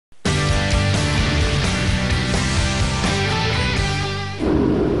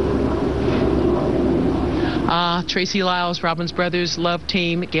Tracy Lyles, Robbins Brothers Love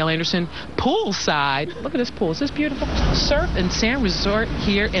Team, Gayle Anderson, poolside. Look at this pool. Is this beautiful? Surf and Sand Resort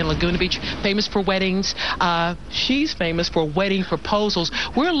here in Laguna Beach, famous for weddings. She's famous for wedding proposals.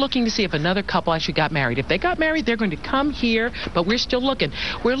 We're looking to see if another couple actually got married. If they got married, they're going to come here, but we're still looking.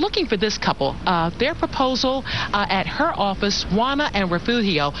 We're looking for this couple. Their proposal at her office, Juana and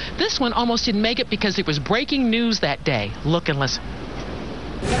Refugio. This one almost didn't make it because it was breaking news that day. Look and listen.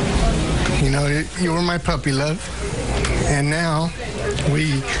 You know, you were my puppy love, and now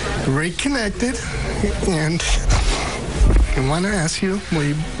we reconnected, and I want to ask you, will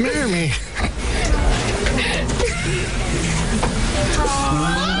you marry me?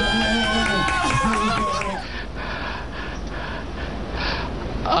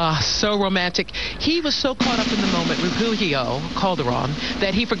 So romantic. He was so caught up in the moment, Refugio, Calderons,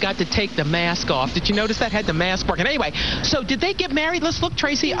 that he forgot to take the mask off. Did you notice that? Had the mask working. Anyway, so did they get married? Let's look,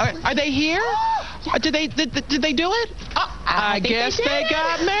 Tracy. Are they here? Did they do it? I guess they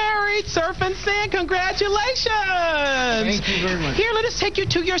got married. Surf and Sand. Congratulations. Thank you very much. Here, let us take you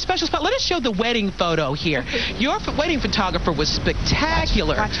to your special spot. Let us show the wedding photo here. Your wedding photographer was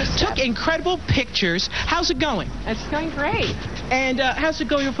spectacular. Took incredible pictures. How's it going? It's going great. And how's it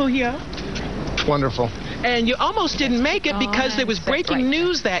going, Refugio? Wonderful. And you almost didn't make it because there was breaking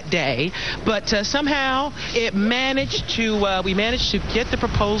news that day, but somehow we managed to get the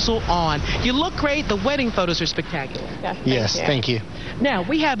proposal on. You look great. The wedding photos are spectacular. Yes, thank you. Now,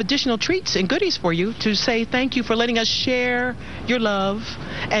 we have additional treats and goodies for you to say thank you for letting us share your love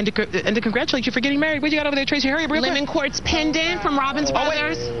and to congratulate you for getting married. What you got over there, Tracy? Hurry up, real quick. Lemon Quartz Pendant from Robbins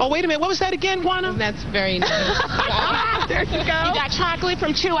Brothers. Wait a minute. What was that again, Juana? That's very nice. There you go. You got chocolate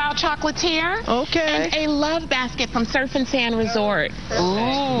from Chew Out Chocolatier. Okay. And a love basket from Surf and Sand Resort.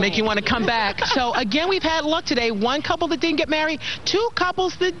 Ooh. Make you want to come back. So, again, we've had luck today. One couple that didn't get married, two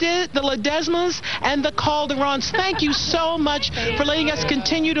couples that did, the Ledesmas and the Calderons. Thank you so much for letting us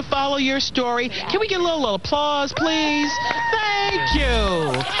continue to follow your story. Can we get a little applause, please? Thank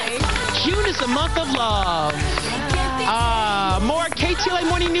you. June is the month of love. More KTLA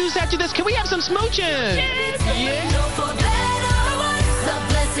Morning News after this. Can we have some smooching? Yeah.